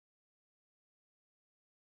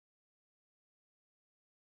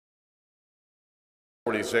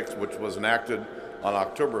46, which was enacted on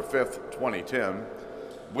October 5th, 2010,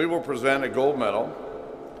 we will present a gold medal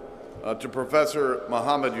to Professor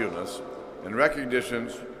Muhammad Yunus in recognition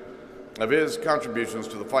of his contributions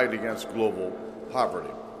to the fight against global poverty.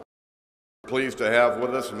 We're pleased to have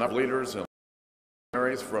with us enough leaders and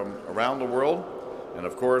luminaries from around the world, and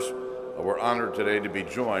of course, we're honored today to be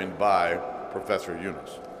joined by Professor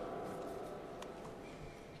Yunus.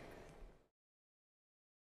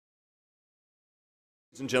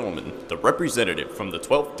 Ladies and gentlemen, the representative from the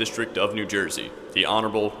 12th District of New Jersey, the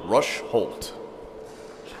Honorable Rush Holt.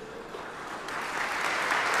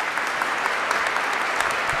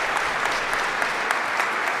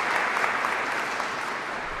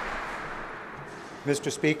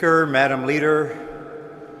 Mr. Speaker, Madam Leader,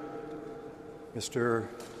 Mr.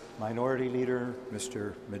 Minority Leader,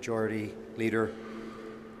 Mr. Majority Leader,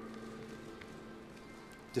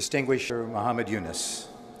 distinguished Muhammad Yunus.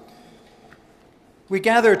 We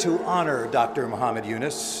gather to honor Dr. Muhammad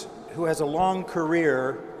Yunus, who has a long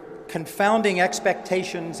career confounding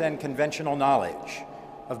expectations and conventional knowledge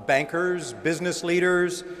of bankers, business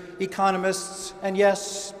leaders, economists, and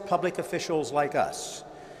yes, public officials like us.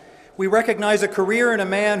 We recognize a career in a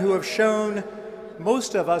man who have shown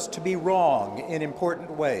most of us to be wrong in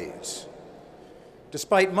important ways.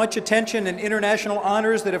 Despite much attention and international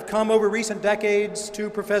honors that have come over recent decades to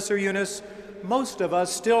Professor Yunus, most of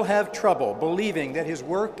us still have trouble believing that his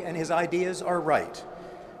work and his ideas are right,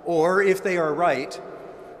 or if they are right,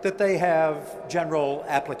 that they have general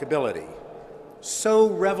applicability. So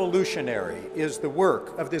revolutionary is the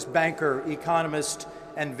work of this banker, economist,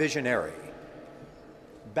 and visionary.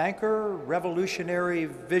 Banker, revolutionary,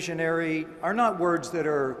 visionary are not words that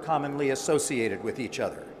are commonly associated with each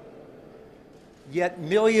other. Yet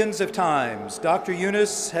millions of times, Dr.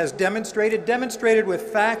 Yunus has demonstrated with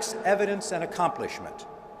facts, evidence, and accomplishment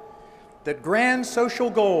that grand social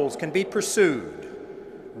goals can be pursued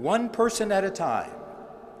one person at a time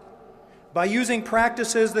by using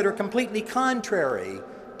practices that are completely contrary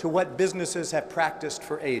to what businesses have practiced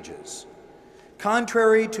for ages.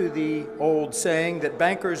 Contrary to the old saying that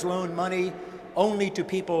bankers loan money only to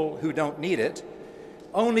people who don't need it,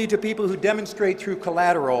 only to people who demonstrate through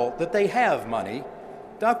collateral that they have money,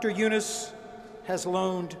 Dr. Yunus has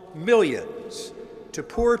loaned millions to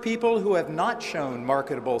poor people who have not shown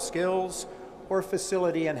marketable skills or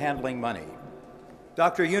facility in handling money.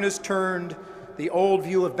 Dr. Yunus turned the old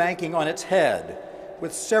view of banking on its head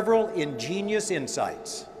with several ingenious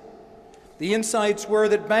insights. The insights were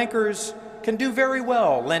that bankers can do very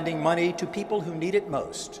well lending money to people who need it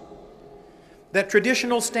most, that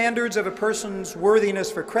traditional standards of a person's worthiness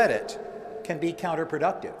for credit can be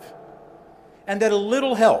counterproductive, and that a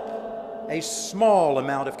little help, a small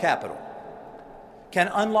amount of capital, can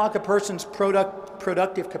unlock a person's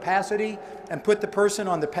productive capacity and put the person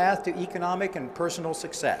on the path to economic and personal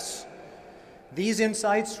success. These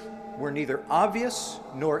insights were neither obvious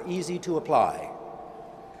nor easy to apply.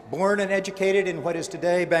 Born and educated in what is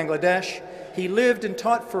today Bangladesh, he lived and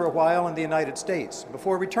taught for a while in the United States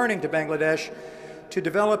before returning to Bangladesh to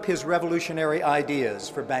develop his revolutionary ideas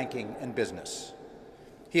for banking and business.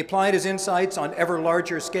 He applied his insights on ever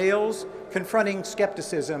larger scales, confronting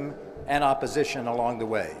skepticism and opposition along the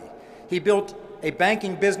way. He built a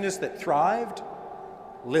banking business that thrived,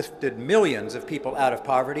 lifted millions of people out of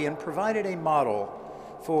poverty, and provided a model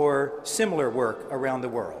for similar work around the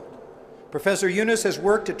world. Professor Yunus has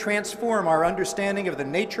worked to transform our understanding of the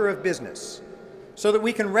nature of business so that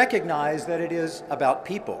we can recognize that it is about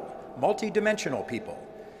people, multidimensional people,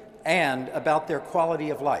 and about their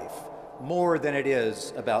quality of life, more than it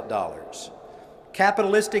is about dollars.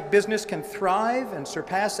 Capitalistic business can thrive and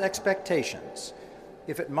surpass expectations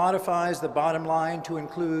if it modifies the bottom line to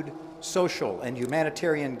include social and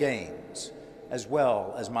humanitarian gains, as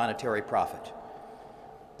well as monetary profit.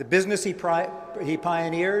 The business he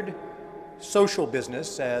pioneered, social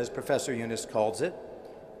business, as Professor Yunus calls it,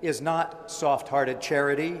 is not soft-hearted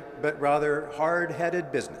charity, but rather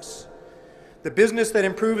hard-headed business. The business that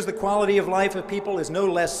improves the quality of life of people is no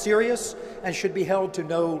less serious and should be held to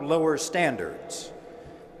no lower standards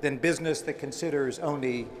than business that considers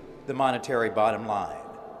only the monetary bottom line.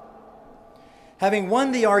 Having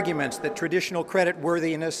won the arguments that traditional credit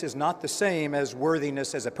worthiness is not the same as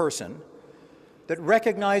worthiness as a person, that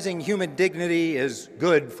recognizing human dignity is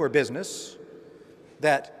good for business,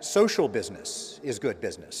 that social business is good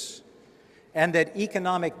business, and that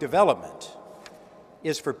economic development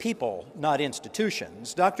is for people, not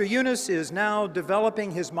institutions, Dr. Yunus is now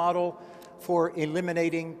developing his model for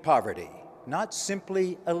eliminating poverty, not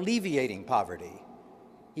simply alleviating poverty,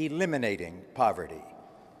 eliminating poverty.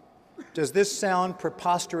 Does this sound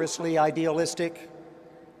preposterously idealistic?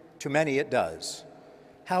 To many it does.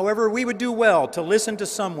 However, we would do well to listen to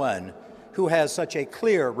someone who has such a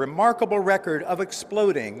clear, remarkable record of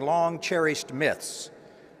exploding long-cherished myths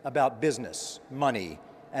about business, money,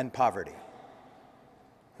 and poverty.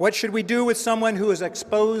 What should we do with someone who has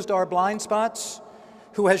exposed our blind spots,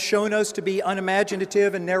 who has shown us to be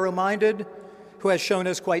unimaginative and narrow-minded, who has shown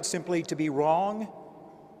us quite simply to be wrong?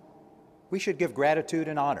 We should give gratitude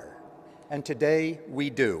and honor, and today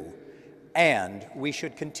we do, and we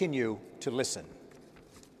should continue to listen.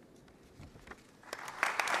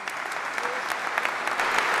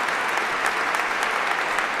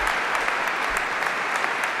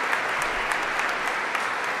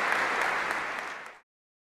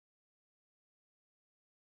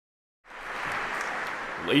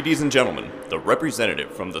 Ladies and gentlemen, the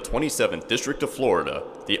representative from the 27th District of Florida,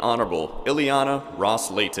 the Honorable Ileana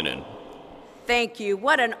Ross-Lehtinen. Thank you.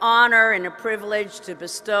 What an honor and a privilege to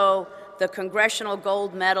bestow the Congressional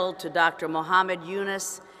Gold Medal to Dr. Muhammad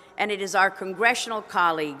Yunus, and it is our congressional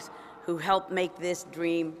colleagues who helped make this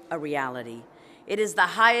dream a reality. It is the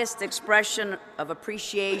highest expression of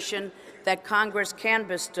appreciation that Congress can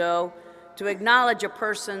bestow to acknowledge a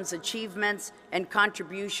person's achievements and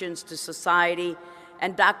contributions to society,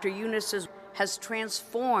 and Dr. Yunus has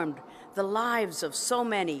transformed the lives of so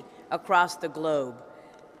many across the globe.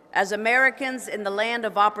 As Americans in the land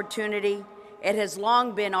of opportunity, it has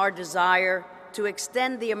long been our desire to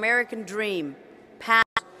extend the American dream past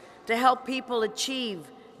to help people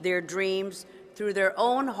achieve their dreams through their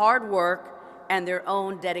own hard work and their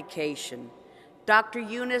own dedication. Dr.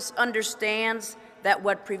 Yunus understands that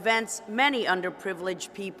what prevents many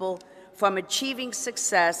underprivileged people from achieving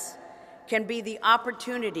success can be the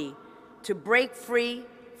opportunity to break free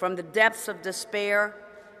from the depths of despair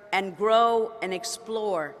and grow and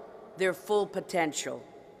explore their full potential.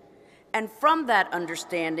 And from that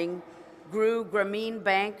understanding grew Grameen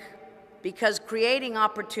Bank, because creating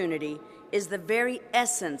opportunity is the very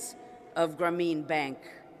essence of Grameen Bank.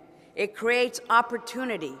 It creates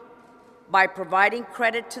opportunity by providing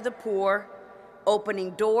credit to the poor,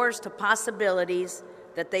 opening doors to possibilities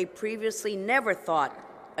that they previously never thought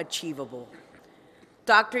achievable.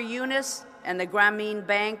 Dr. Yunus and the Grameen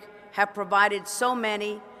Bank have provided so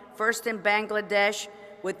many, first in Bangladesh,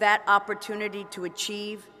 with that opportunity to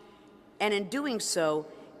achieve, and in doing so,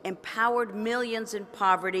 empowered millions in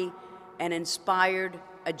poverty and inspired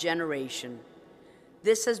a generation.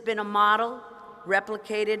 This has been a model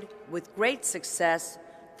replicated with great success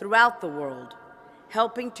throughout the world,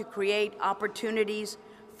 helping to create opportunities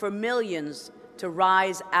for millions to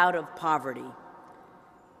rise out of poverty.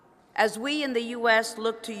 As we in the U.S.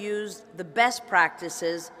 look to use the best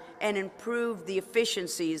practices and improve the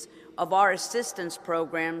efficiencies of our assistance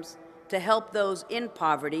programs to help those in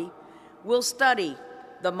poverty, we'll study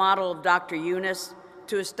the model of Dr. Yunus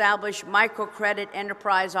to establish microcredit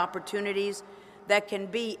enterprise opportunities that can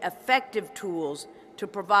be effective tools to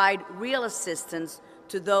provide real assistance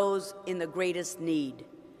to those in the greatest need.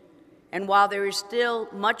 And while there is still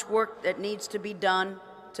much work that needs to be done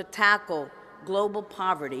to tackle global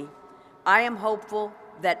poverty, I am hopeful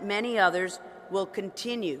that many others will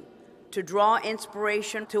continue to draw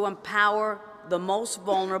inspiration to empower the most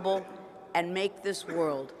vulnerable and make this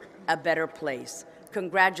world a better place.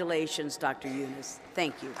 Congratulations, Dr. Yunus.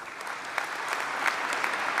 Thank you.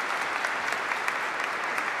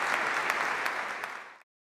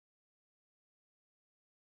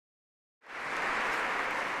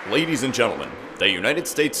 Ladies and gentlemen, the United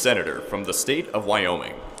States Senator from the state of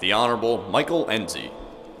Wyoming, the Honorable Michael Enzi.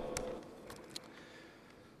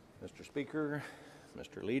 Mr. Speaker,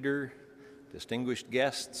 Mr. Leader, distinguished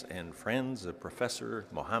guests, and friends of Professor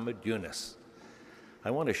Muhammad Yunus. I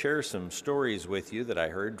want to share some stories with you that I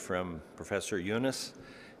heard from Professor Yunus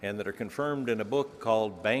and that are confirmed in a book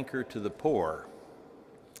called Banker to the Poor.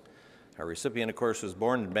 Our recipient, of course, was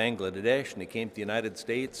born in Bangladesh, and he came to the United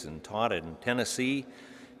States and taught in Tennessee,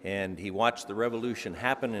 and he watched the revolution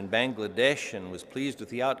happen in Bangladesh and was pleased with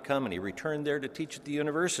the outcome, and he returned there to teach at the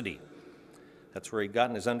university. That's where he'd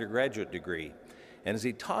gotten his undergraduate degree. And as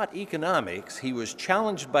he taught economics, he was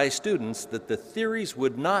challenged by students that the theories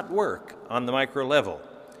would not work on the micro level.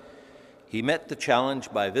 He met the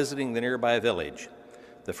challenge by visiting the nearby village.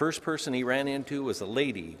 The first person he ran into was a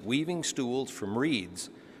lady weaving stools from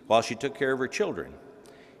reeds while she took care of her children.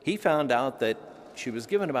 He found out that she was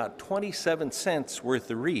given about 27 cents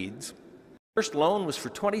worth of reeds. First loan was for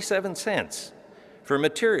 27 cents for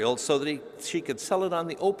material so that she could sell it on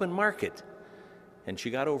the open market. And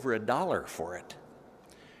she got over $1 for it.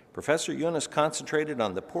 Professor Yunus concentrated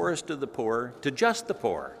on the poorest of the poor to just the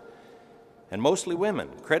poor, and mostly women.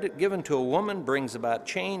 Credit given to a woman brings about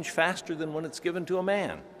change faster than when it's given to a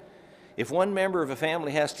man. If one member of a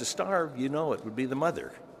family has to starve, you know it would be the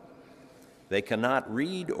mother. They cannot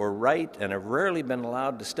read or write and have rarely been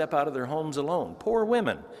allowed to step out of their homes alone. Poor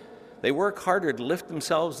women. They work harder to lift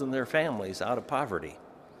themselves and their families out of poverty.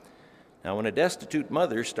 Now, when a destitute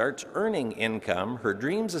mother starts earning income, her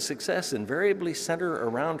dreams of success invariably center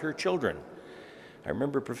around her children. I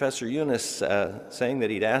remember Professor Yunus saying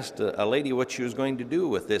that he'd asked a lady what she was going to do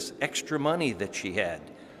with this extra money that she had.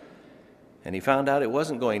 And he found out it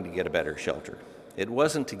wasn't going to get a better shelter. It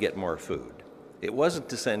wasn't to get more food. It wasn't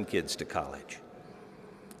to send kids to college.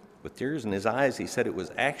 With tears in his eyes, he said it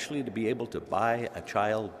was actually to be able to buy a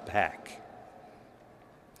child back.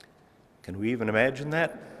 Can we even imagine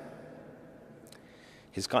that?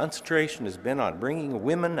 His concentration has been on bringing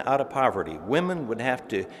women out of poverty. Women would have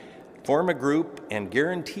to form a group and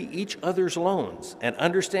guarantee each other's loans and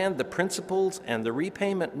understand the principles and the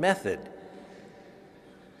repayment method.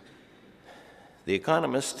 The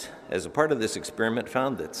Economist, as a part of this experiment,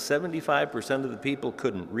 found that 75% of the people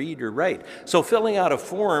couldn't read or write. So filling out a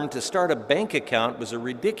form to start a bank account was a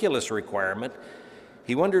ridiculous requirement.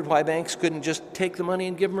 He wondered why banks couldn't just take the money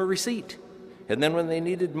and give them a receipt, and then when they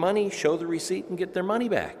needed money, show the receipt and get their money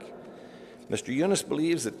back. Mr. Yunus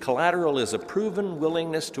believes that collateral is a proven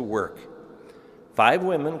willingness to work. 5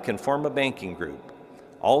 women can form a banking group.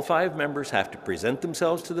 All 5 members have to present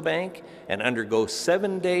themselves to the bank and undergo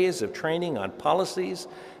 7 days of training on policies,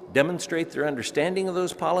 demonstrate their understanding of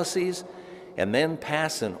those policies, and then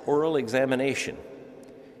pass an oral examination.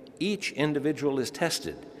 Each individual is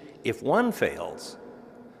tested. If one fails,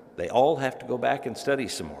 they all have to go back and study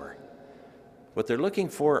some more. What they're looking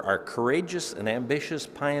for are courageous and ambitious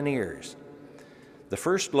pioneers. The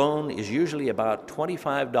first loan is usually about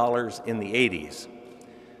 $25 in the 80s.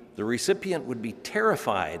 The recipient would be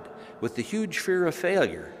terrified with the huge fear of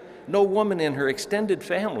failure. No woman in her extended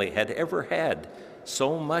family had ever had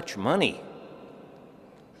so much money.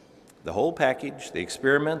 The whole package, the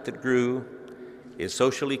experiment that grew, is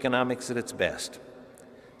social economics at its best.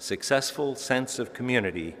 Successful sense of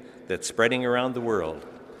community that's spreading around the world,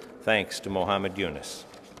 thanks to Mohammed Yunus.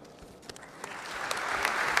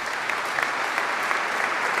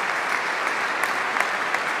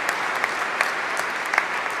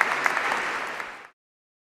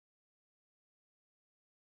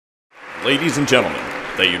 Ladies and gentlemen,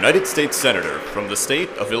 the United States Senator from the state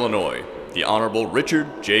of Illinois, the Honorable Richard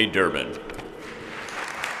J. Durbin.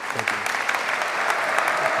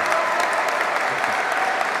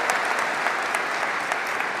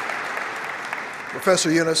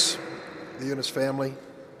 Professor Yunus, the Yunus family,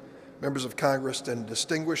 members of Congress, and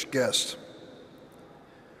distinguished guests.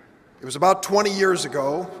 It was about 20 years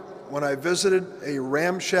ago when I visited a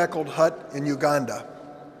ramshackled hut in Uganda.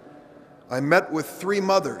 I met with 3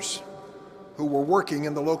 mothers who were working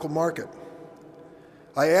in the local market.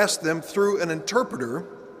 I asked them through an interpreter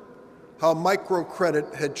how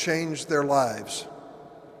microcredit had changed their lives.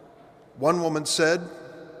 One woman said,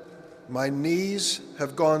 "My knees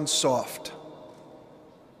have gone soft."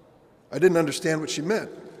 I didn't understand what she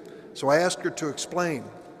meant, so I asked her to explain.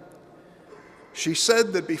 She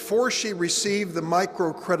said that before she received the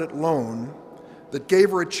microcredit loan that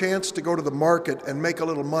gave her a chance to go to the market and make a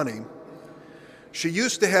little money, she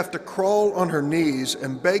used to have to crawl on her knees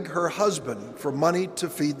and beg her husband for money to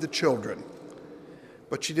feed the children.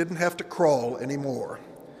 But she didn't have to crawl anymore.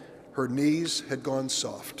 Her knees had gone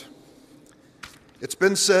soft. It's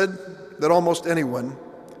been said that almost anyone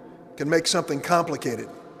can make something complicated.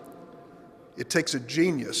 It takes a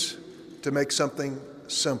genius to make something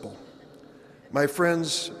simple. My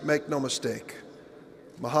friends, make no mistake,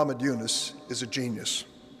 Mohammed Yunus is a genius.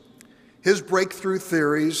 His breakthrough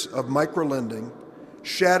theories of microlending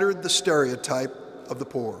shattered the stereotype of the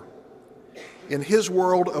poor. In his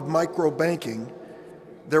world of microbanking,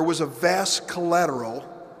 there was a vast collateral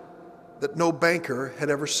that no banker had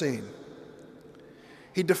ever seen.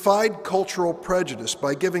 He defied cultural prejudice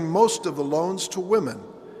by giving most of the loans to women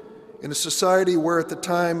in a society where at the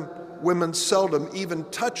time women seldom even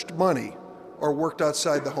touched money or worked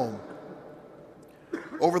outside the home.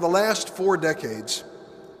 Over the last 4 decades,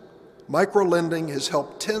 microlending has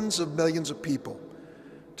helped tens of millions of people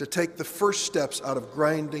to take the first steps out of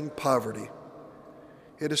grinding poverty.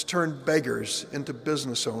 It has turned beggars into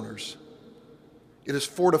business owners. It has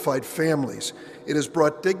fortified families. It has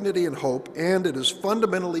brought dignity and hope, and it has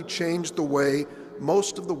fundamentally changed the way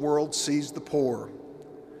most of the world sees the poor.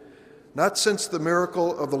 Not since the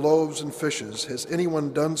miracle of the loaves and fishes has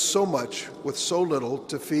anyone done so much with so little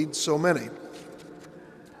to feed so many.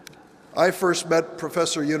 I first met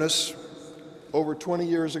Professor Yunus over 20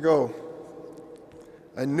 years ago.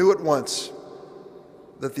 I knew at once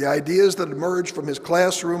that the ideas that emerged from his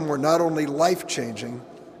classroom were not only life-changing,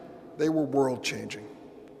 they were world-changing.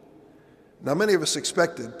 Now, many of us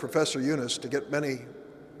expected Professor Yunus to get many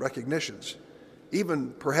recognitions,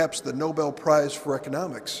 even perhaps the Nobel Prize for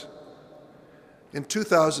Economics. In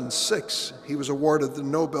 2006, he was awarded the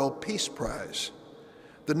Nobel Peace Prize.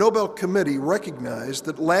 The Nobel Committee recognized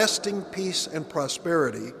that lasting peace and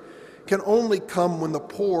prosperity can only come when the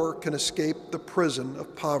poor can escape the prison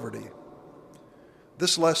of poverty.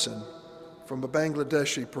 This lesson from a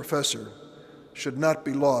Bangladeshi professor should not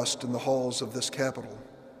be lost in the halls of this capital.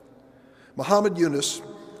 Muhammad Yunus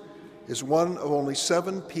is one of only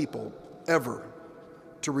 7 people ever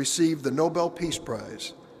to receive the Nobel Peace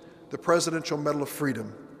Prize, the Presidential Medal of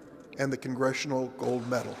Freedom, and the Congressional Gold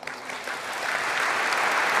Medal.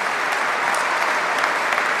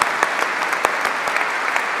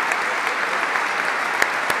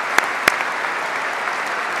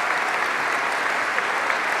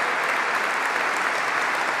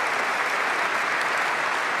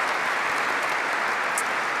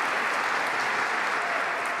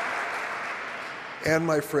 And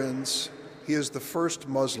my friends, he is the first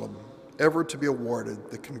Muslim ever to be awarded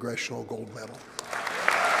the Congressional Gold Medal.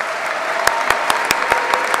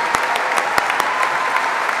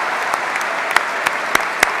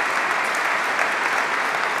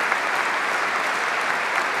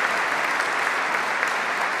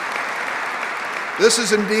 This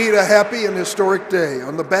is indeed a happy and historic day.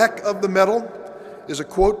 On the back of the medal is a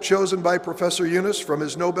quote chosen by Professor Yunus from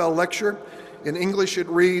his Nobel lecture. In English it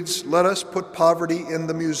reads, "Let us put poverty in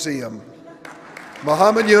the museum."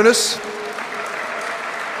 Muhammad Yunus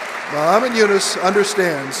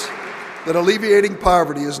understands that alleviating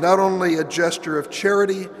poverty is not only a gesture of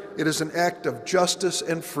charity, it is an act of justice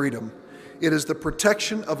and freedom. It is the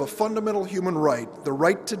protection of a fundamental human right, the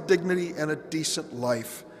right to dignity and a decent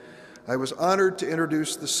life. I was honored to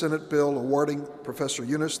introduce the Senate bill awarding Professor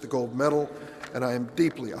Yunus the gold medal, and I am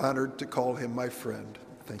deeply honored to call him my friend.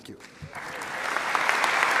 Thank you.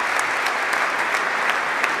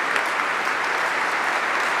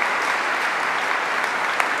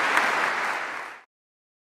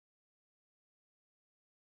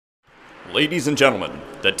 Ladies and gentlemen,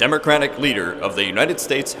 the Democratic leader of the United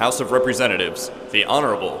States House of Representatives, the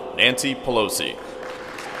Honorable Nancy Pelosi.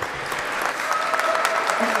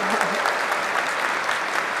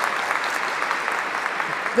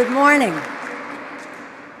 Good morning.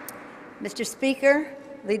 Mr. Speaker,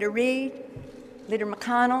 Leader Reid, Leader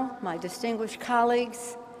McConnell, my distinguished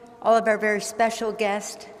colleagues, all of our very special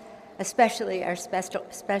guests, especially our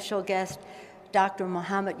special guest, Dr.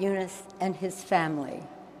 Muhammad Yunus and his family.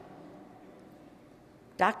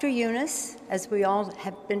 Dr. Yunus, as we all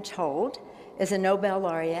have been told, is a Nobel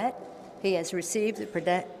laureate. He has received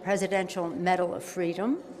the Presidential Medal of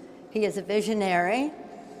Freedom. He is a visionary,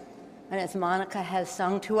 and as Monica has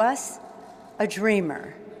sung to us, a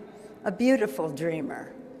dreamer, a beautiful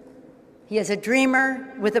dreamer. He is a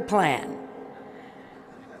dreamer with a plan,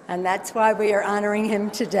 and that's why we are honoring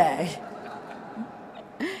him today.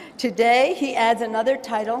 Today, he adds another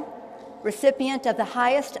title, recipient of the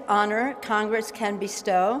highest honor Congress can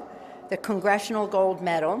bestow, the Congressional Gold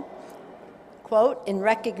Medal, quote, in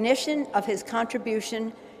recognition of his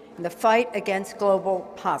contribution in the fight against global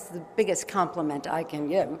poverty, the biggest compliment I can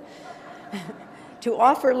give, to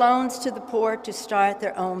offer loans to the poor to start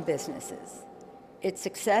their own businesses. Its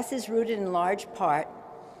success is rooted in large part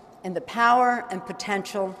in the power and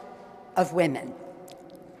potential of women.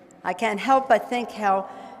 I can't help but think how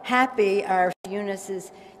happy our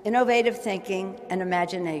Yunus's innovative thinking and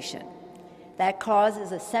imagination. That cause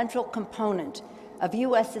is a central component of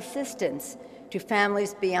U.S. assistance to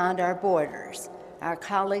families beyond our borders. Our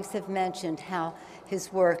colleagues have mentioned how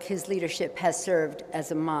his work, his leadership has served as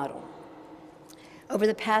a model. Over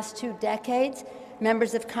the past 2 decades,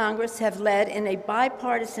 members of Congress have led in a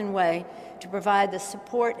bipartisan way to provide the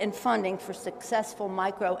support and funding for successful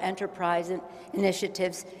micro-enterprise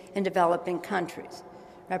initiatives in developing countries.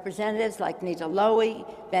 Representatives like Nita Lowey,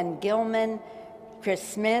 Ben Gilman, Chris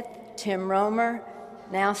Smith, Tim Romer,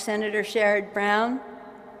 now Senator Sherrod Brown,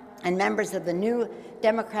 and members of the new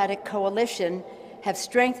Democratic coalition have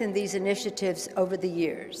strengthened these initiatives over the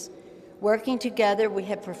years. Working together, we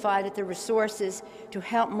have provided the resources to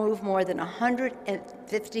help move more than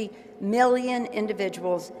 150 million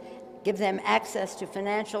individuals, give them access to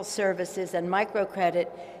financial services and microcredit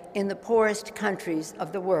in the poorest countries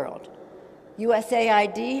of the world.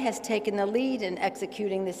 USAID has taken the lead in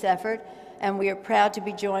executing this effort, and we are proud to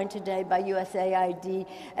be joined today by USAID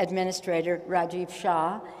Administrator Rajiv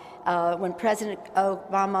Shah when President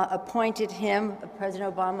Obama appointed him,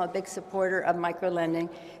 President Obama, a big supporter of microlending,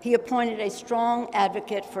 he appointed a strong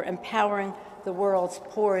advocate for empowering the world's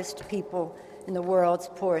poorest people in the world's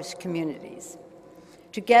poorest communities.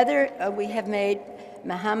 Together, we have made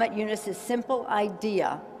Muhammad Yunus's simple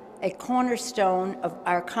idea a cornerstone of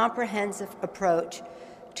our comprehensive approach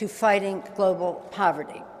to fighting global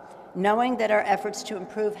poverty, knowing that our efforts to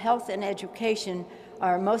improve health and education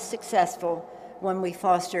are most successful when we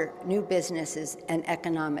foster new businesses and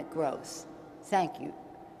economic growth. Thank you,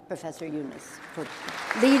 Professor Yunus, for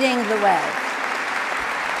leading the way.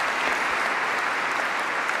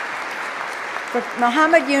 For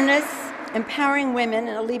Muhammad Yunus, empowering women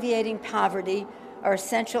and alleviating poverty are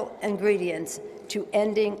essential ingredients to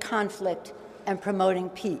ending conflict and promoting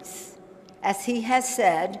peace. As he has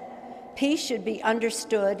said, peace should be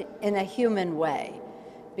understood in a human way,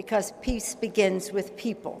 because peace begins with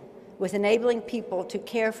people, with enabling people to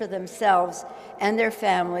care for themselves and their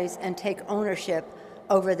families and take ownership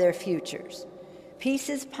over their futures. Peace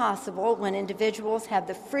is possible when individuals have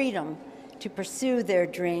the freedom to pursue their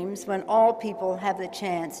dreams, when all people have the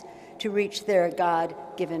chance to reach their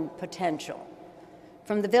God-given potential.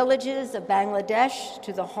 From the villages of Bangladesh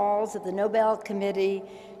to the halls of the Nobel Committee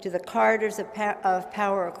to the corridors of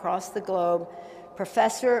power across the globe,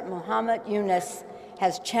 Professor Muhammad Yunus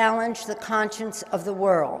has challenged the conscience of the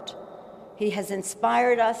world. He has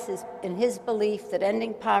inspired us in his belief that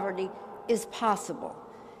ending poverty is possible.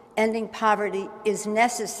 Ending poverty is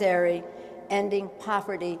necessary. Ending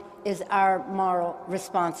poverty is our moral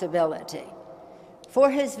responsibility. For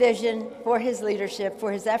his vision, for his leadership,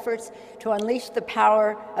 for his efforts to unleash the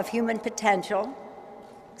power of human potential,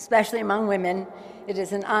 especially among women, it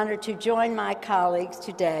is an honor to join my colleagues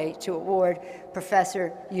today to award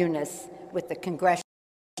Professor Yunus with the Congressional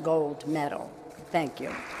Gold Medal. Thank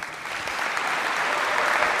you.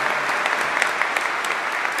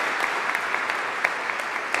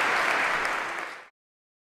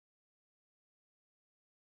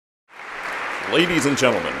 Ladies and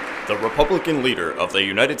gentlemen, the Republican leader of the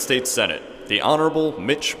United States Senate, the Honorable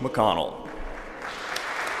Mitch McConnell.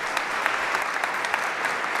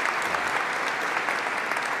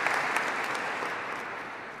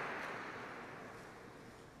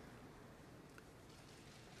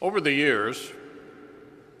 Over the years,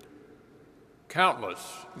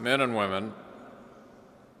 countless men and women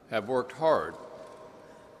have worked hard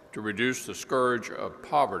to reduce the scourge of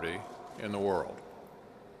poverty in the world,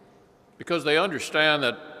 because they understand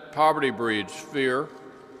that poverty breeds fear,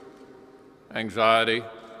 anxiety,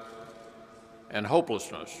 and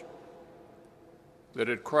hopelessness, that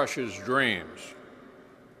it crushes dreams,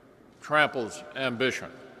 tramples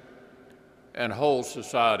ambition, and holds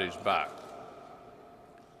societies back.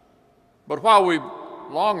 But while we've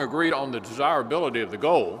long agreed on the desirability of the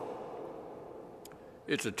goal,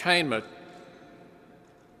 its attainment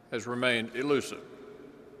has remained elusive.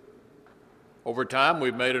 Over time,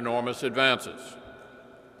 we've made enormous advances.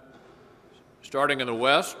 Starting in the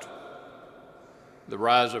West, the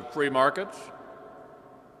rise of free markets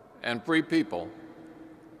and free people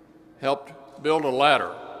helped build a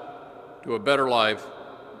ladder to a better life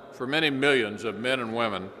for many millions of men and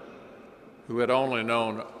women who had only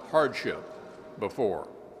known hardship before.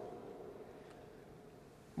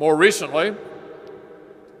 More recently,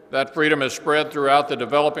 that freedom has spread throughout the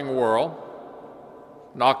developing world,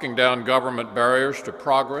 knocking down government barriers to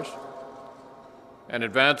progress and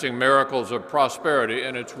advancing miracles of prosperity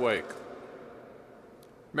in its wake.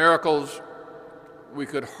 Miracles we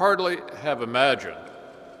could hardly have imagined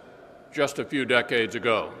just a few decades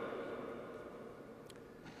ago.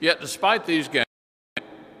 Yet despite these gains,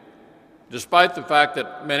 despite the fact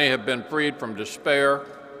that many have been freed from despair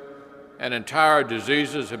and entire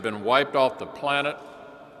diseases have been wiped off the planet,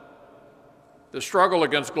 the struggle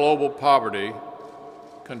against global poverty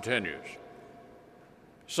continues.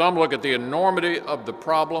 Some look at the enormity of the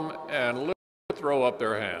problem and literally throw up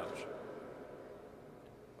their hands.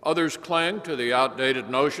 Others cling to the outdated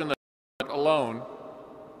notion that alone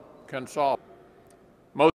can solve it.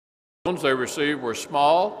 Most loans they received were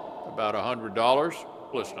small, about $100,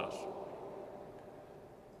 hopelessness.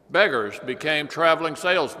 Beggars became traveling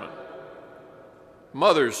salesmen.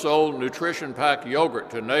 Mothers sold nutrition-packed yogurt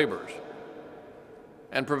to neighbors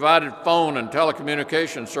and provided phone and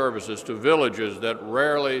telecommunication services to villages that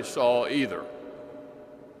rarely saw either.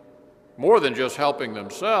 More than just helping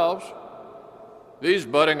themselves, these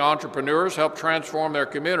budding entrepreneurs helped transform their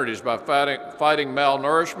communities by fighting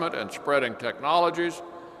malnourishment and spreading technologies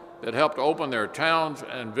that helped open their towns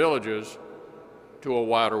and villages to a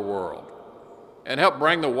wider world and help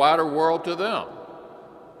bring the wider world to them.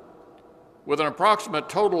 With an approximate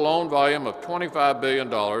total loan volume of $25 billion,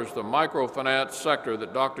 the microfinance sector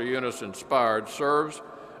that Dr. Yunus inspired serves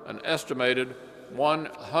an estimated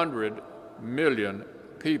 100 million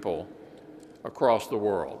people across the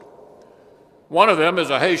world. One of them is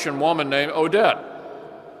a Haitian woman named Odette.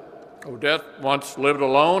 Odette once lived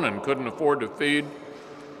alone and couldn't afford to feed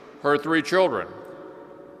her 3 children.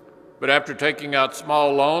 But after taking out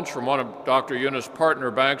small loans from one of Dr. Yunus' partner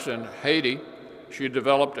banks in Haiti, she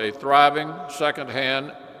developed a thriving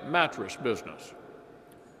second-hand mattress business.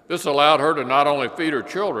 This allowed her to not only feed her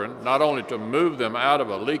children, not only to move them out of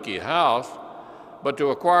a leaky house, but to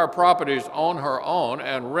acquire properties on her own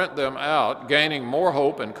and rent them out, gaining more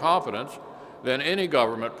hope and confidence than any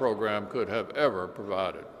government program could have ever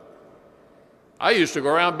provided. I used to go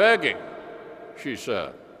around begging, she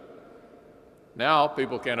said. Now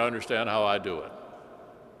people can't understand how I do it.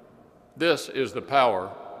 This is the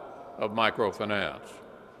power of microfinance.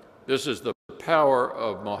 This is the power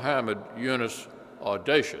of Mohammed Yunus'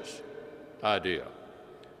 audacious idea.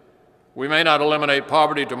 We may not eliminate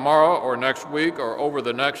poverty tomorrow or next week or over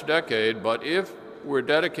the next decade, but if we're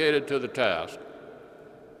dedicated to the task,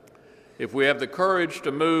 if we have the courage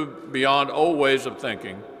to move beyond old ways of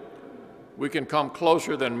thinking, we can come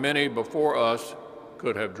closer than many before us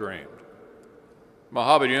could have dreamed.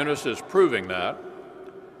 Mohammed Yunus is proving that,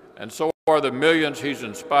 and so are the millions he's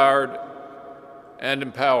inspired and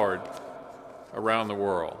empowered around the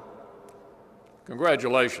world.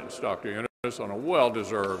 Congratulations, Dr. Yunus, on a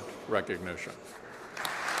well-deserved recognition.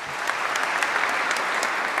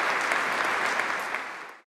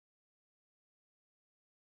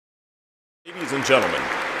 Ladies and gentlemen,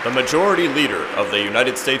 the Majority Leader of the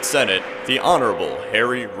United States Senate, the Honorable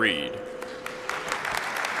Harry Reid.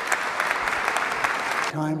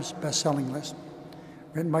 Times best-selling list,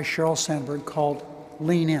 written by Sheryl Sandberg, called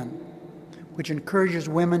Lean In, which encourages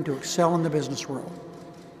women to excel in the business world.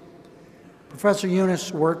 Professor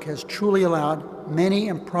Yunus' work has truly allowed many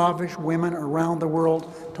impoverished women around the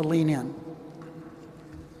world to lean in.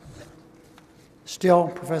 Still,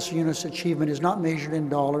 Professor Yunus' achievement is not measured in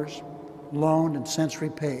dollars, loaned and cents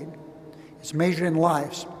repaid. It's measured in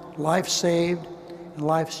lives saved and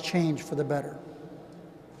lives changed for the better.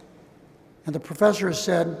 And the professor has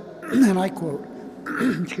said, and I quote,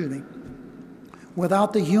 excuse me,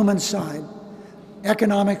 "Without the human side,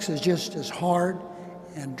 economics is just as hard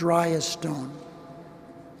and dry as stone."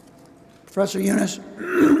 Professor Yunus,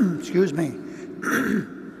 excuse me,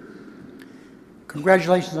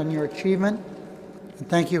 congratulations on your achievement, and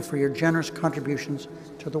thank you for your generous contributions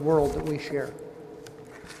to the world that we share.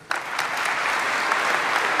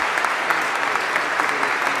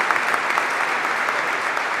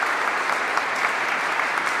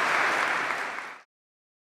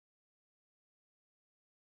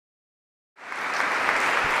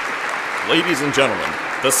 Ladies and gentlemen,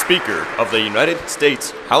 the Speaker of the United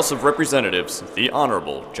States House of Representatives, the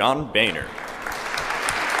Honorable John Boehner.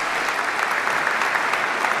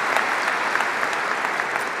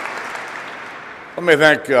 Let me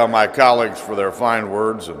thank my colleagues for their fine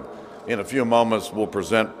words, and in a few moments we'll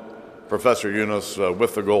present Professor Yunus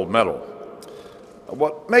with the gold medal.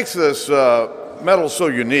 What makes this medal so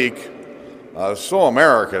unique, so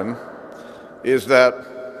American, is that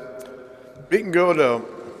it can go to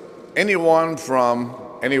anyone from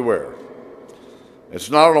anywhere. It's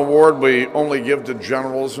not an award we only give to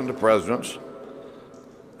generals and to presidents,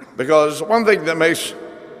 because one thing that makes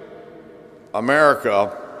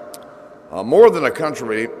America more than a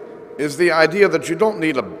country is the idea that you don't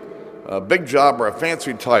need a big job or a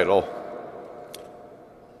fancy title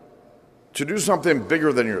to do something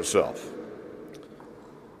bigger than yourself.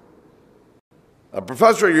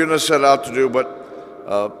 Professor Yunus set out to do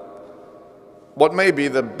what may be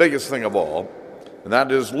the biggest thing of all, and that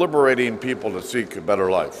is liberating people to seek a better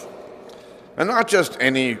life. And not just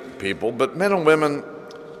any people, but men and women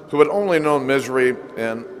who had only known misery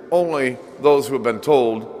and only those who had been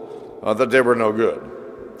told that they were no good.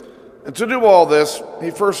 And to do all this, he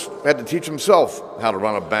first had to teach himself how to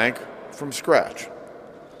run a bank from scratch.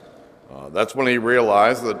 That's when he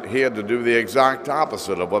realized that he had to do the exact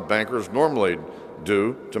opposite of what bankers normally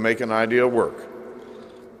do to make an idea work.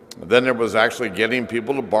 Then there was actually getting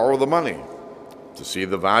people to borrow the money, to see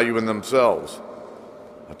the value in themselves,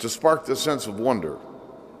 to spark this sense of wonder.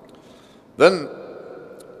 Then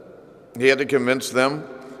he had to convince them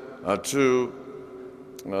that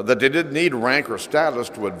they didn't need rank or status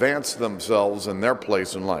to advance themselves in their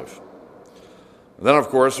place in life. And then, of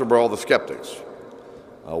course, there were all the skeptics.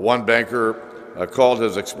 One banker called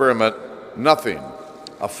his experiment nothing,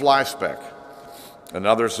 a fly speck.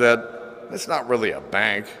 Another said, "It's not really a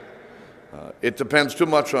bank. It depends too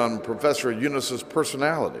much on Professor Yunus's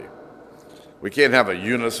personality. We can't have a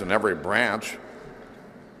Yunus in every branch.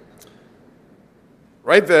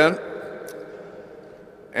 Right then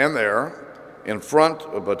and there, in front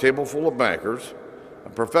of a table full of bankers,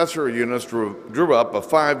 Professor Yunus drew up a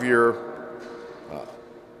 5-year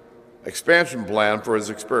expansion plan for his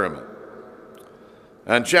experiment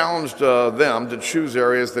and challenged them to choose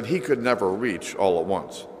areas that he could never reach all at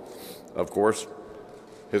once. Of course,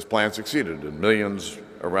 his plan succeeded, and millions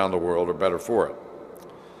around the world are better for it.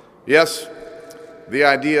 Yes, the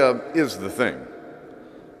idea is the thing,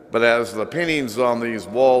 but as the paintings on these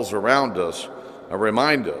walls around us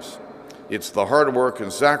remind us, it's the hard work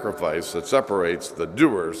and sacrifice that separates the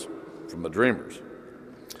doers from the dreamers.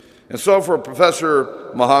 And so for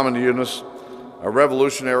Professor Muhammad Yunus, a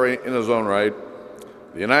revolutionary in his own right,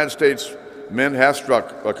 the United States Mint has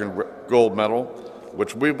struck a gold medal,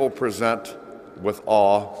 which we will present with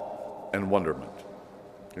awe and wonderment.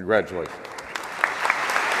 Congratulations.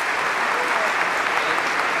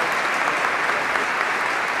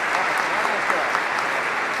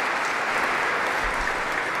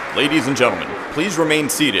 Ladies and gentlemen, please remain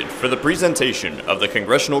seated for the presentation of the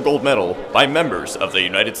Congressional Gold Medal by members of the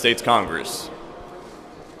United States Congress.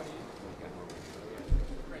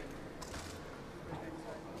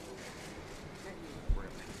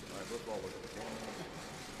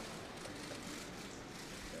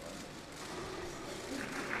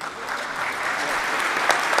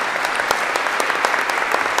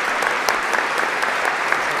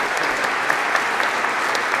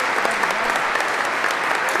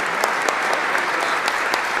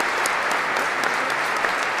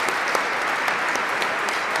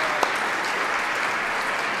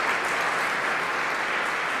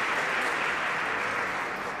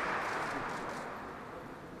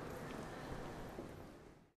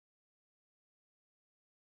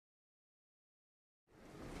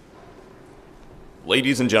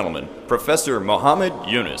 Ladies and gentlemen, Professor Muhammad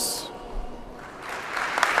Yunus.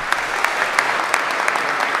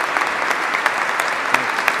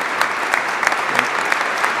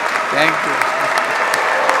 Thank you.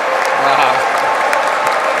 Wow.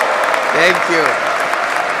 Thank you.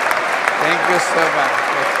 Thank you so much.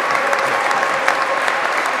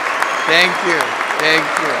 Thank you. Thank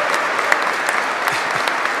you.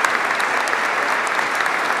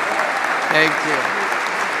 Thank you.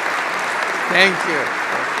 Thank you.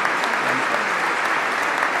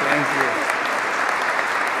 Thank you.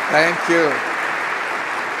 Thank you.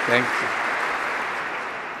 Thank you.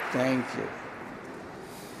 Thank you.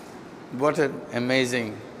 What an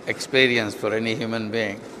amazing experience for any human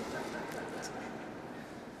being.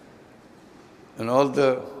 And all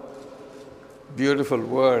the beautiful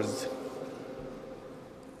words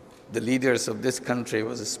the leaders of this country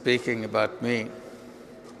was speaking about me,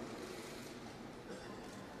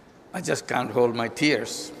 I just can't hold my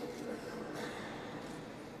tears.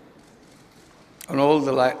 And all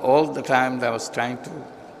the time I was trying to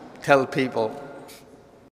tell people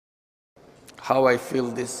how I feel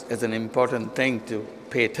this is an important thing to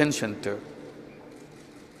pay attention to.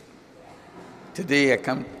 Today I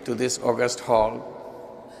come to this august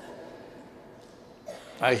hall,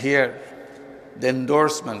 I hear the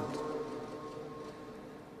endorsement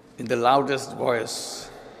in the loudest voice,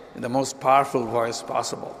 in the most powerful voice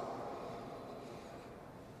possible.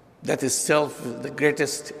 That is the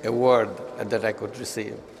greatest award that I could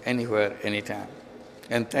receive anywhere, anytime.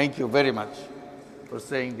 And thank you very much for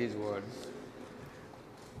saying these words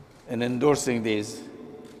and endorsing these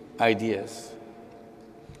ideas.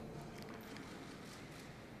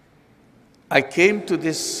 I came to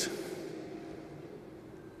this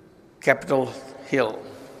Capitol Hill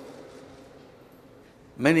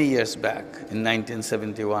many years back in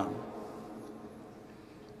 1971.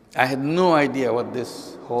 I had no idea what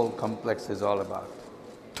this whole complex is all about.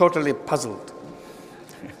 Totally puzzled.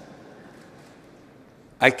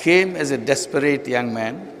 I came as a desperate young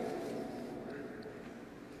man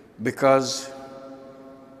because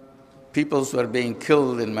peoples were being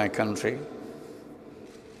killed in my country,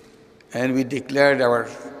 and we declared our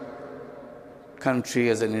country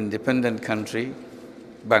as an independent country,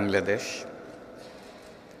 Bangladesh.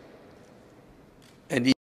 And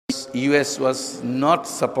the US was not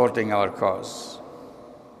supporting our cause.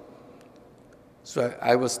 So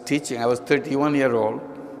I was teaching, I was 31-year-old,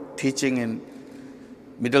 teaching in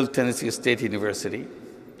Middle Tennessee State University,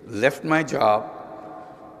 left my job,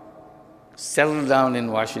 settled down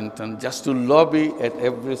in Washington just to lobby at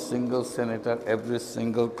every single senator, every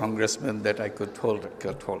single congressman that I could hold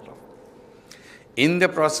of. In the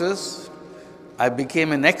process, I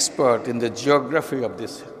became an expert in the geography of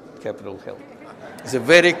this Capitol Hill. It's a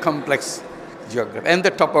very complex geography and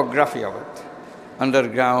the topography of it,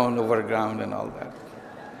 underground, overground, and all that.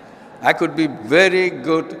 I could be very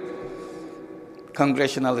good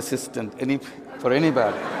congressional assistant for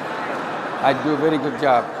anybody. I'd do a very good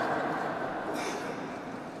job.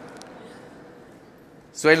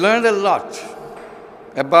 So I learned a lot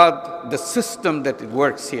about the system that it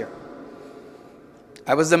works here.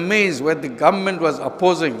 I was amazed when the government was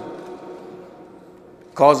opposing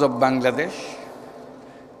cause of Bangladesh,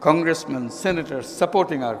 congressmen, senators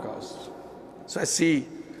supporting our cause. So I see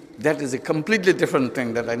that is a completely different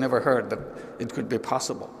thing that I never heard that it could be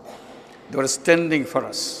possible. They were standing for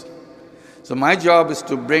us. So my job is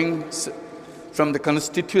to bring from the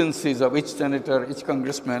constituencies of each senator, each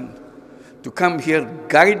congressman, to come here,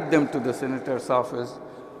 guide them to the senator's office,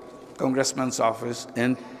 congressman's office,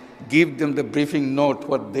 and give them the briefing note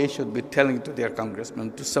what they should be telling to their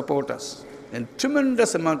congressman to support us. And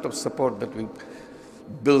tremendous amount of support that we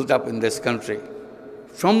build up in this country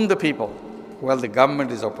from the people while the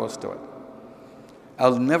government is opposed to it.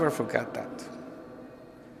 I'll never forget that.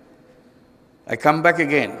 I come back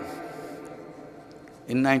again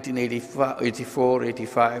in 1984,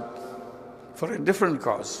 85 for a different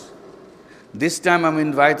cause. This time I'm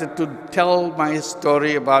invited to tell my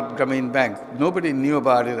story about Grameen Bank. Nobody knew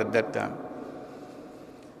about it at that time.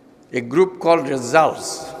 A group called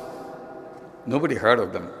Results. Nobody heard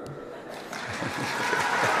of them.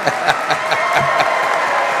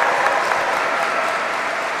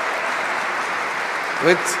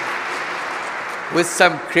 With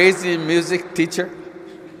some crazy music teacher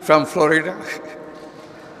from Florida,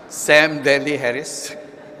 Sam Daly Harris,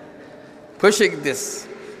 pushing this.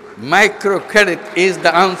 Microcredit is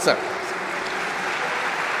the answer.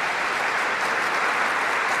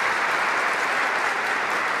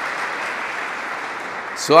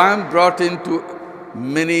 So I'm brought into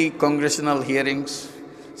many congressional hearings,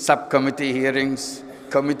 subcommittee hearings,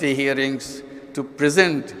 committee hearings to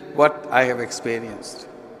present what I have experienced.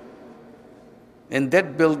 And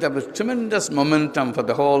that built up a tremendous momentum for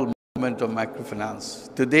the whole movement of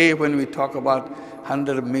microfinance. Today, when we talk about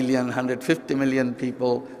 100 million, 150 million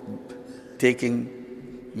people taking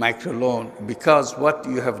microloan, because what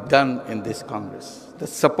you have done in this Congress, the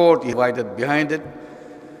support you provided behind it,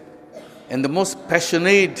 and the most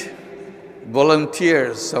passionate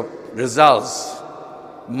volunteers of Results,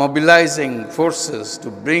 mobilizing forces to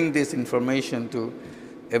bring this information to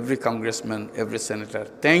every congressman, every senator.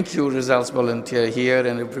 Thank you, Results volunteer here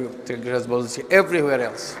and every Results volunteer everywhere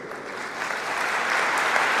else.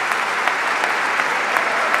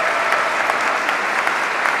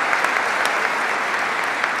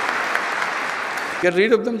 Get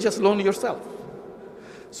rid of them, just loan yourself.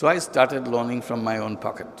 So I started loaning from my own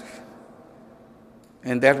pocket.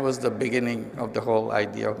 And that was the beginning of the whole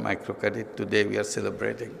idea of microcredit. Today we are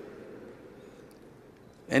celebrating.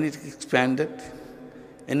 And it expanded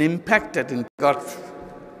and impacted and got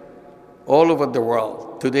all over the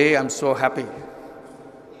world. Today I'm so happy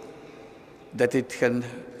that it can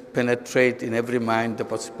penetrate in every mind, the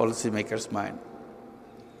policymaker's mind.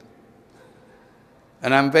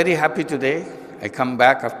 And I'm very happy today. I come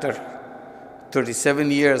back after 37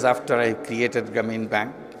 years after I created Grameen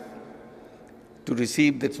Bank to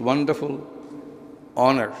receive this wonderful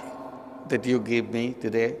honor that you gave me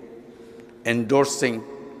today, endorsing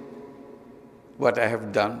what I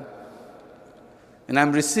have done. And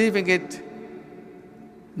I'm receiving it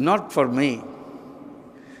not for me,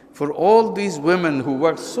 for all these women who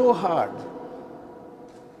worked so hard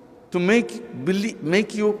to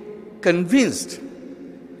make you convinced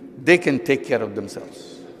they can take care of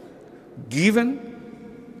themselves. Given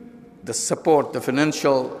the support, the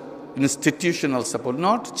financial, institutional support,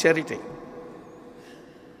 not charity,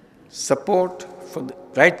 support for the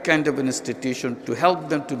right kind of an institution to help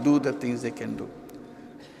them to do the things they can do.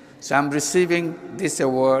 So I'm receiving this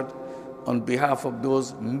award on behalf of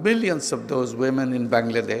those millions of those women in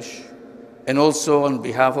Bangladesh, and also on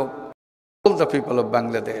behalf of all the people of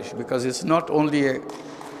Bangladesh, because it's not only a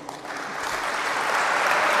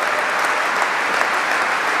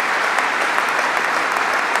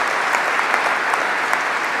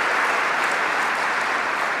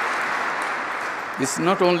It's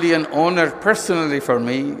not only an honor personally for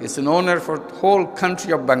me, it's an honor for the whole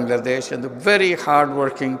country of Bangladesh and the very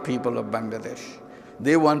hardworking people of Bangladesh.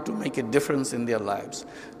 They want to make a difference in their lives.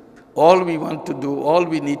 All we want to do, all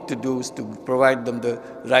we need to do is to provide them the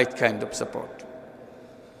right kind of support.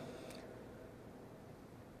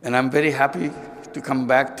 And I'm very happy to come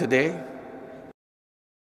back today.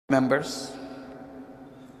 Members,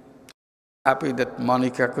 happy that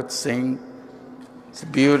Monica could sing. It's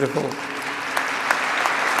beautiful.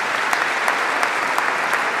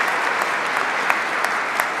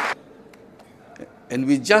 And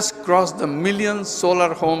we just crossed the 1 million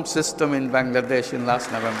solar home system in Bangladesh in last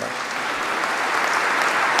November.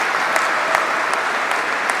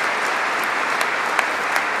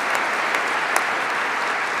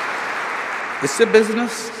 It's a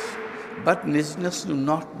business, but business do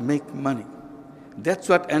not make money. That's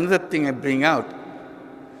what another thing I bring out.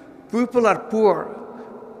 People are poor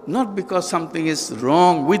not because something is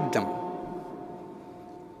wrong with them.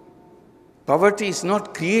 Poverty is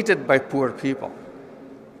not created by poor people.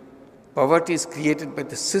 Poverty is created by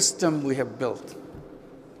the system we have built.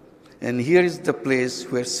 And here is the place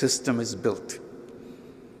where system is built.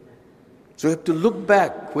 So we have to look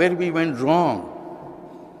back where we went wrong.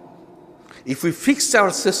 If we fix our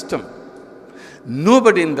system,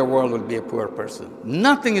 nobody in the world will be a poor person.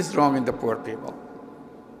 Nothing is wrong in the poor people.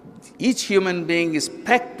 Each human being is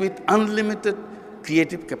packed with unlimited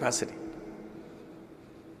creative capacity.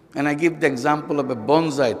 And I give the example of a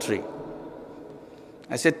bonsai tree.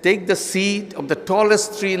 I said, take the seed of the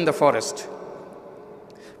tallest tree in the forest,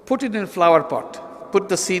 put it in a flower pot, put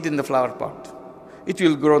the seed in the flower pot. It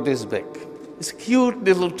will grow this big. It's a cute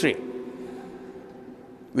little tree.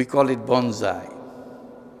 We call it bonsai. I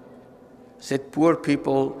said, poor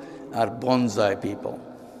people are bonsai people.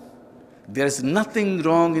 There is nothing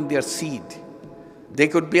wrong in their seed. They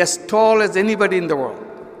could be as tall as anybody in the world.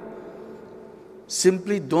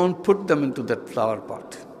 Simply don't put them into that flower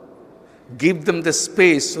pot. Give them the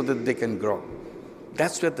space so that they can grow.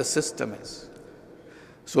 That's where the system is.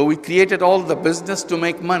 So we created all the business to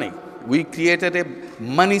make money. We created a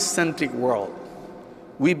money-centric world.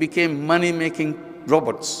 We became money-making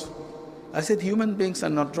robots. I said, human beings are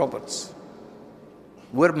not robots.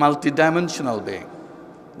 We're multidimensional beings.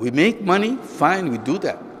 We make money, fine, we do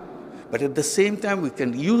that. But at the same time, we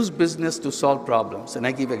can use business to solve problems. And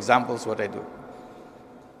I give examples what I do.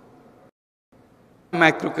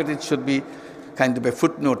 Microcredit should be kind of a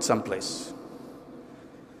footnote someplace.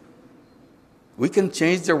 We can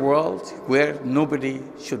change the world where nobody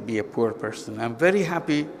should be a poor person. I'm very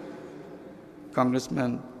happy,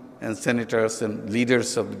 congressmen and senators and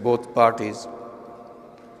leaders of both parties,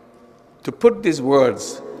 to put these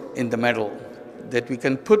words in the medal, that we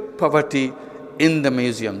can put poverty in the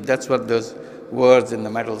museum. That's what those words in the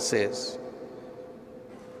medal says.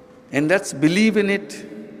 And let's believe in it.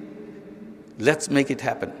 Let's make it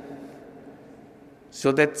happen.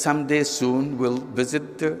 So that someday soon we'll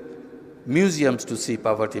visit the museums to see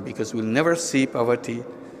poverty, because we'll never see poverty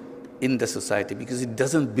in the society, because it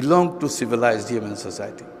doesn't belong to civilized human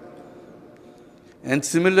society. And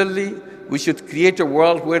similarly, we should create a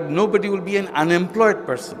world where nobody will be an unemployed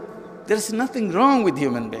person. There's nothing wrong with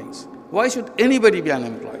human beings. Why should anybody be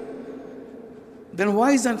unemployed? Then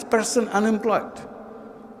why is that person unemployed?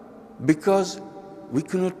 Because we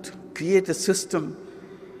cannot create a system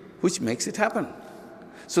which makes it happen.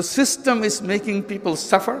 So system is making people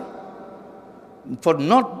suffer for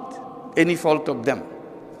not any fault of them.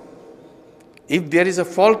 If there is a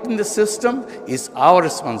fault in the system, it's our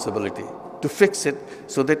responsibility to fix it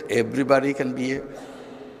so that everybody can be a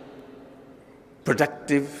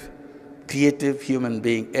productive, creative human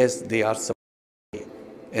being as they are supposed to be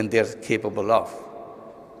and they are capable of.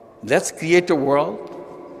 Let's create a world.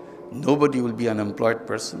 Nobody will be an unemployed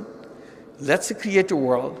person. Let's create a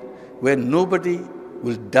world where nobody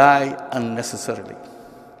will die unnecessarily.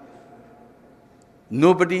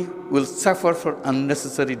 Nobody will suffer for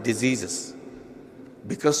unnecessary diseases.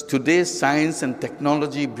 Because today science and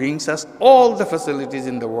technology brings us all the facilities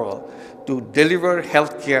in the world to deliver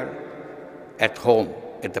health care at home,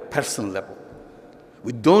 at the personal level.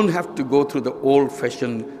 We don't have to go through the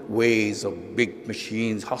old-fashioned ways of big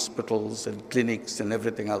machines, hospitals and clinics and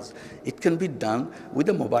everything else. It can be done with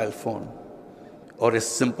a mobile phone, or as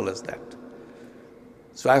simple as that.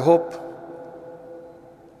 So I hope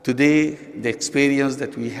today the experience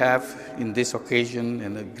that we have in this occasion,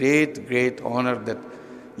 and a great, great honor that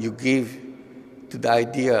you give to the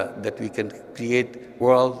idea that we can create a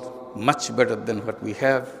world much better than what we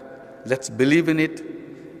have. Let's believe in it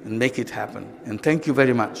and make it happen. And thank you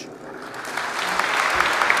very much.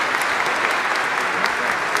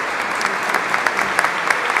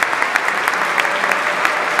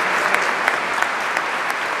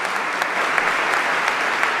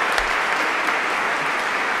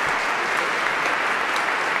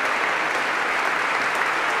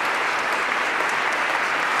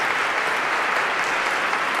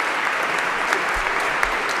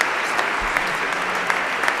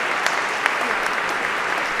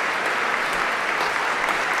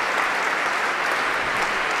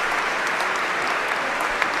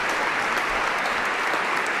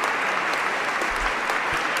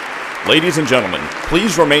 Ladies and gentlemen,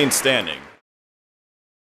 please remain standing.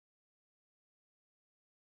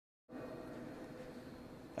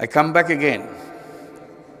 I come back again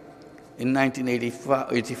in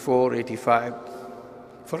 1984, 85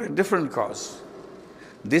 for a different cause.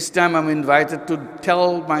 This time I'm invited to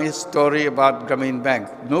tell my story about Grameen Bank.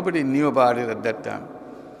 Nobody knew about it at that time.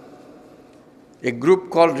 A group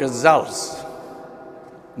called Results.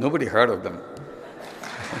 Nobody heard of them.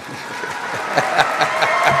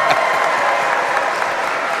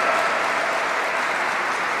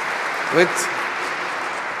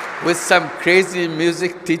 with some crazy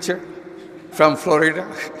music teacher from Florida,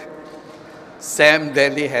 Sam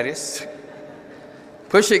Daly Harris,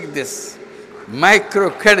 pushing this.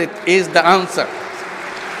 Microcredit is the answer.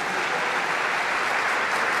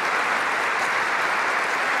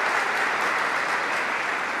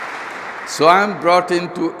 So I'm brought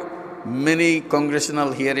into many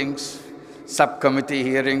congressional hearings, subcommittee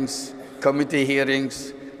hearings, committee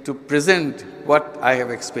hearings, to present what I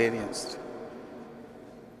have experienced.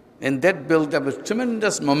 And that built up a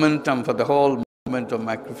tremendous momentum for the whole movement of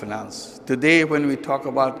microfinance. Today, when we talk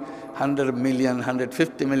about 100 million,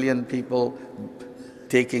 150 million people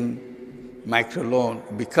taking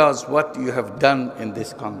microloan, because what you have done in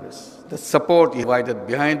this Congress, the support you provided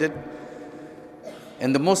behind it,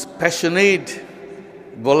 and the most passionate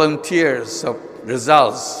volunteers of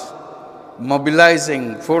Results,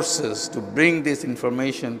 mobilizing forces to bring this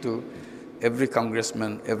information to every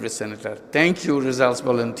congressman, every senator. Thank you, Results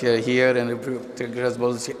volunteer here and every Results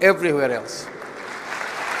volunteer everywhere else.